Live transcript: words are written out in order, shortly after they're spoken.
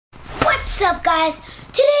What's up, guys?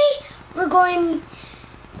 Today we're going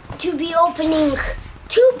to be opening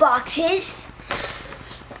 2 boxes.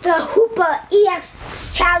 The Hoopa-EX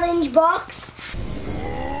Challenge box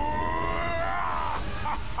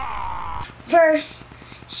versus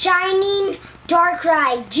Shining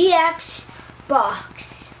Darkrai-GX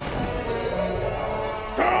box.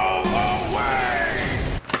 Go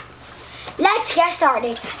away! Let's get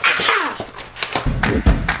started.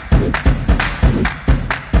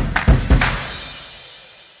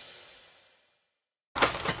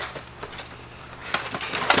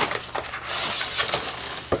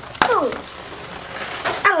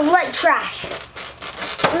 I don't like trash.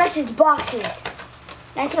 Unless it's boxes.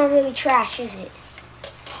 That's not really trash, is it?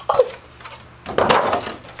 Oh!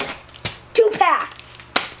 2 packs.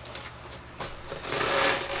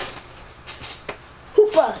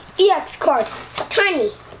 Hoopa-EX card.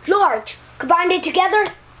 Tiny, large. Combined it together.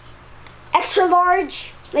 Extra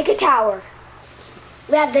large, like a tower.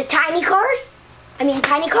 We have the tiny card.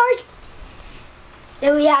 Tiny card.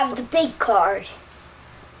 Then we have the big card.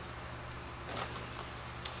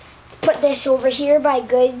 Put this over here by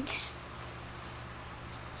goods.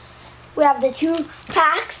 We have the 2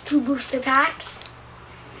 packs, 2 booster packs.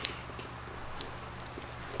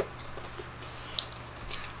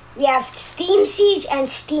 We have Steam Siege and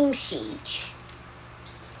Steam Siege.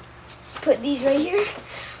 Let's put these right here.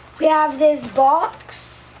 We have this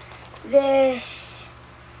box, this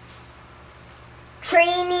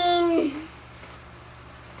training,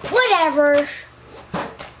 whatever.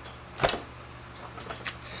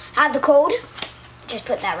 Have the code. Just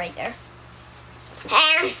put that right there.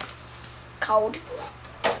 And code.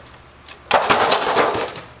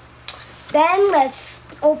 Then let's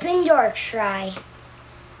open Darkrai.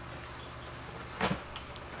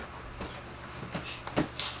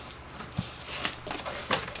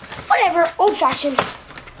 Whatever, old-fashioned.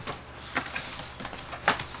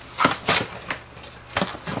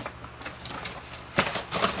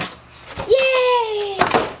 Yay!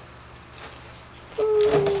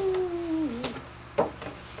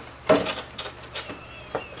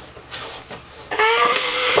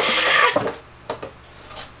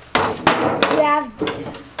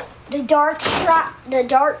 The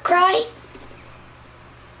Darkrai.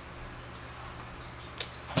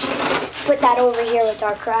 Let's put that over here with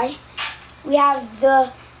Darkrai. We have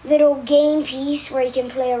the little game piece where you can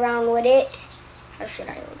play around with it. How should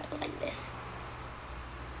I hold it like this?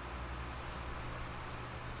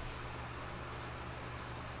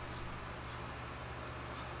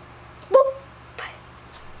 Boop.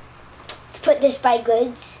 Let's put this by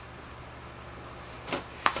goods.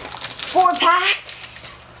 4 packs.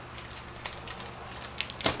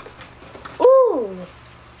 Ooh.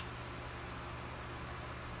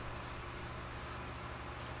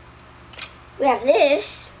 We have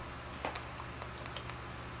this.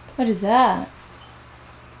 What is that?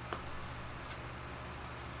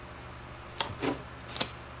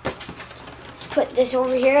 Put this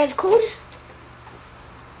over here as code.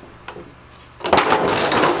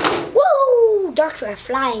 Whoa! Darkrai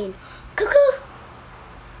flying. Cuckoo.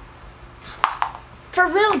 For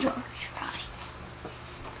real Darkrai.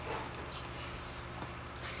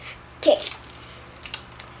 Okay.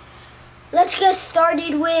 Let's get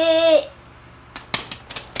started with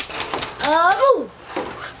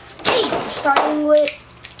starting with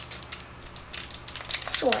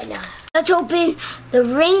this one. Let's open the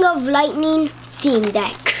Ring of Lightning theme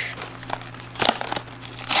deck.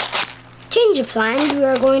 Change of plans, we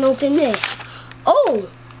are going to open this. Oh,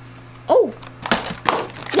 we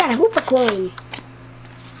got a Hoopa coin.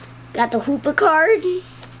 Got the Hoopa card.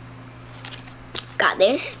 Got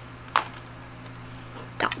this.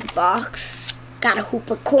 Got the box. Got a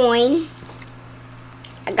Hoopa coin.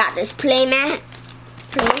 I got this playmat.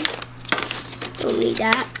 Don't need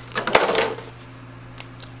that.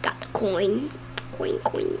 Got the coin.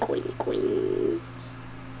 Coin.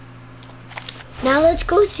 Now let's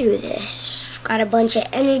go through this. Got a bunch of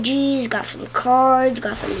energies. Got some cards.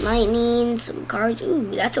 Got some lightning. Some cards. Ooh,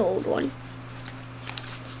 that's an old one.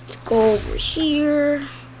 Let's go over here.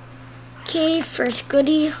 Okay, first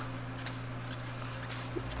goodie.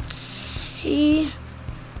 Let's see.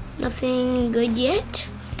 Nothing good yet.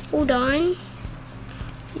 Hold on.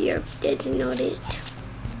 Yep, didn't notice.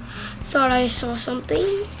 Thought I saw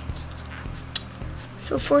something.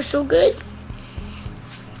 So far, so good.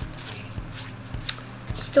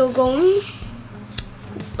 Still going.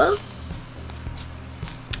 Let's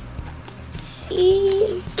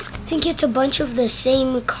see. I think it's a bunch of the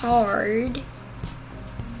same card.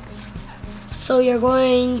 So you're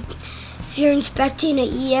going, if you're inspecting an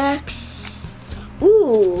EX.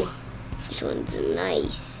 Ooh, this one's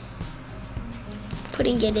nice.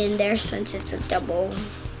 putting it in there since it's a double.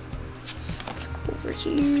 Over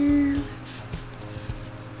here.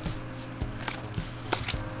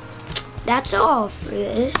 That's all for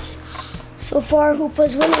this. So far,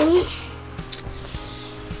 Hoopa's winning.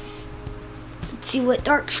 Let's see what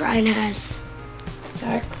Darkrai has.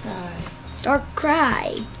 Darkrai.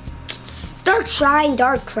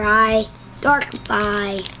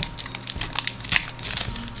 Darkrai.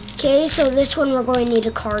 Okay, so this one we're going to need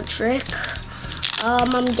a card trick.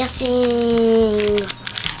 I'm guessing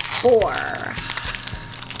 4.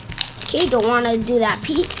 Okay, don't want to do that.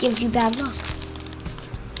 Pete gives you bad luck.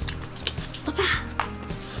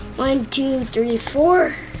 1, 2, 3,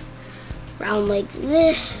 4. Round like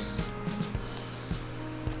this.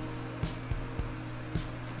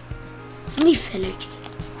 Leaf energy.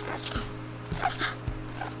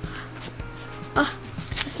 Oh,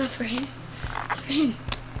 that's not for him. It's for him.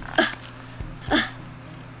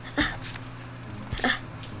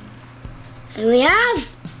 And we have,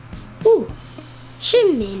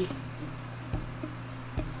 Shaman.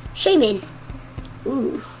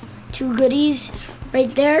 Ooh, 2 goodies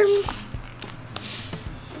right there. I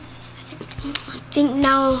think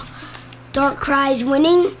now Darkrai's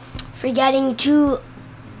winning for getting 2,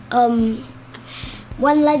 1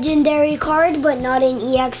 legendary card, but not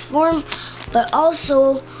in EX form, but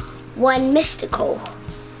also 1 mystical.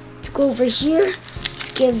 Let's go over here.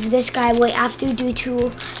 Let's give this guy what I have to do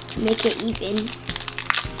to make it even.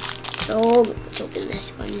 So let's open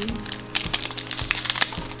this one.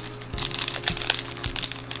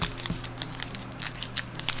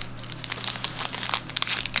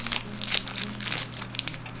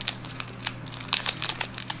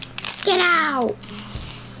 Get out!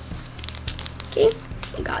 Okay,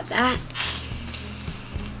 got that.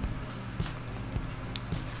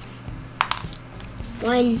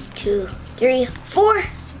 One, 2, 3, 4.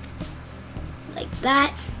 Like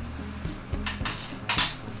that.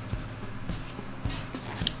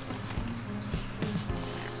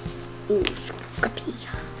 Ooh, scrappy.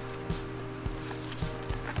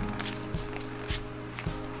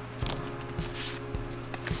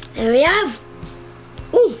 There we have.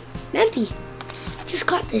 Ooh, Mampy. Just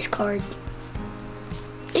got this card.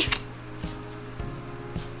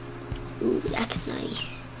 Ooh, that's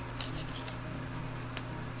nice.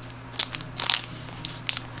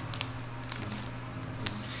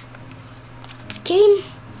 Okay,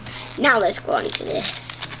 now let's go on to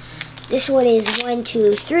this. This one is 1,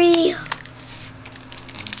 2, 3.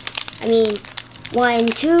 I mean, 1,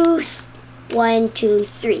 2, 1, 2,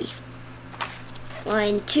 3.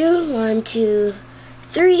 1, 2, 1, 2,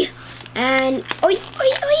 3, and oi, oi, oi, oi,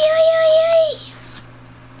 oi, oi.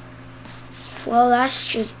 Well, that's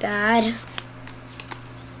just bad.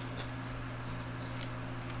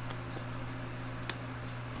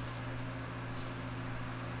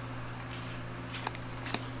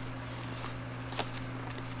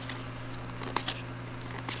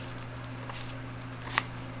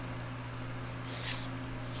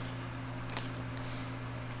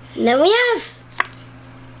 And then we have,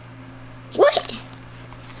 what?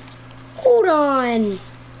 Hold on.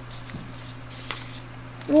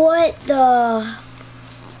 What the?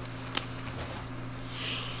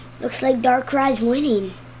 Looks like Darkrai's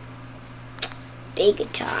winning.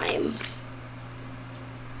 Big time.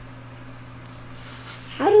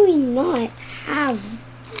 How do we not have?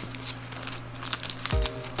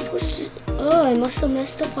 Oh, I must have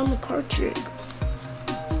messed up on the card trick.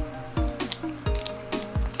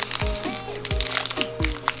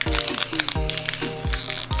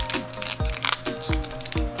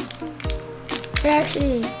 But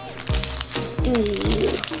actually, let's do you.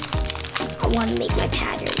 I want to make my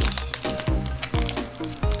patterns.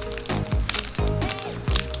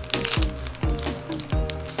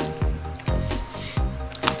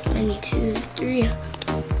 One, 2, 3,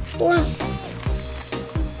 4.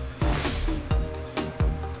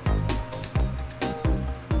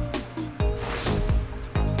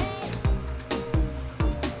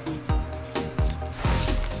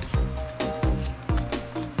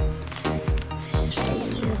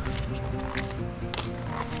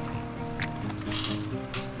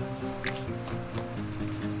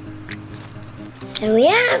 And we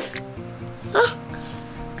have,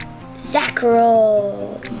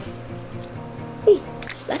 Zakro.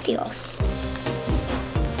 Latios.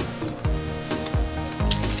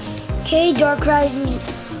 Okay, Darkrai's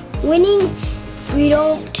winning. If we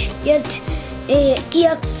don't get a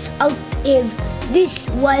EX out of this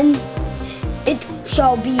one, it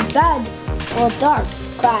shall be bad for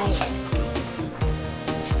Darkrai.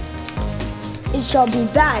 It shall be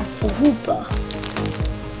bad for Hoopa.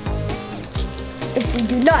 if we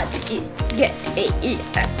do not get a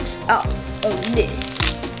EX out of this,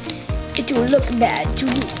 it will look bad to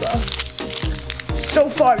Hoopa. So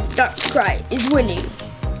far, Darkrai is winning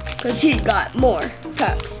because he got more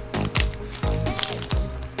packs.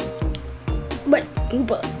 But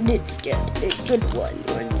Hoopa did get a good one.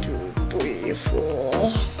 1, 2, 3, 4.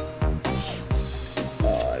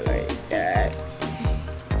 Oh, like that.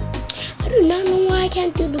 I do not know why I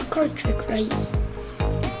can't do the card trick right.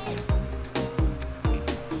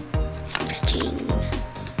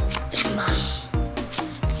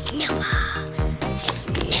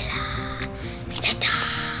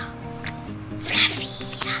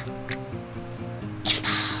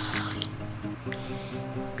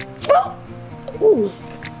 Ooh,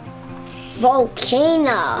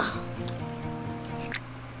 volcano.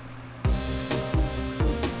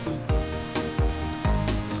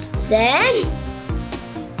 Then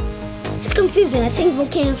it's confusing. I think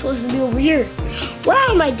volcano is supposed to be over here. Why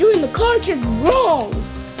am I doing the card trick wrong?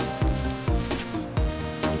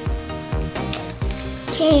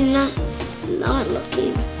 Okay, not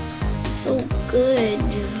looking so good.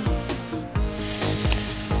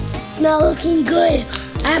 It's not looking good.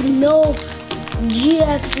 I have no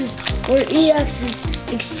GXs or EXs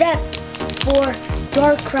except for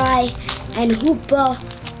Darkrai and Hoopa.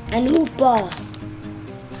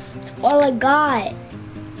 That's all I got.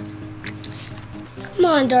 Come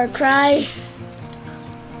on, Darkrai.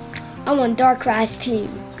 I'm on Darkrai's team.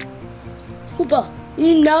 Hoopa,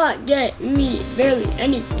 you not get me barely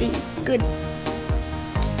anything good.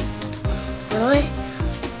 Really?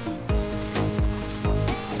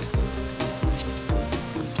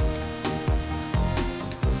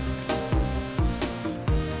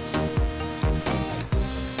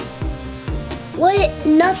 What?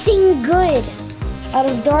 Nothing good out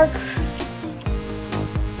of Dark.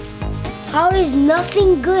 How does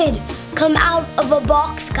nothing good come out of a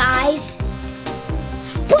box, guys?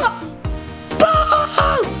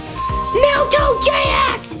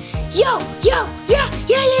 Hoopa-EX! Yo! Yeah!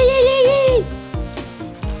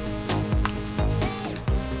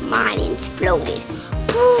 Mine exploded.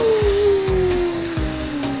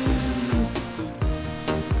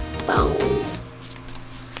 Boom.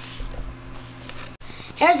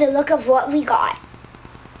 Here's a look of what we got.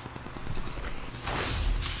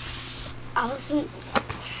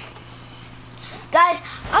 Guys,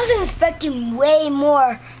 I was expecting way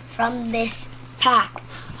more from this pack.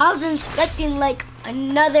 I was expecting like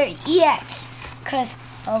another EX because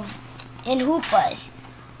of Hoopas.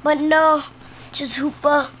 But no, just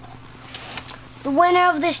Hoopa. The winner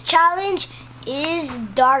of this challenge is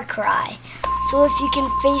Darkrai. So if you can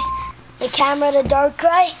face the camera to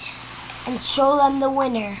Darkrai and show them the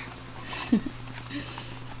winner.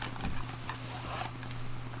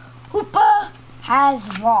 Hoopa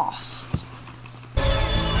has lost.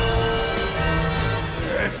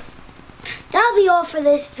 That'll be all for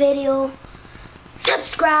this video.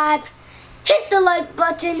 Subscribe, hit the like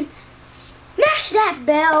button, smash that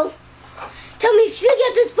bell. Tell me if you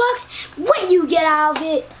get this box, what you get out of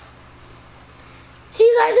it. See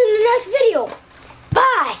you guys in the next video.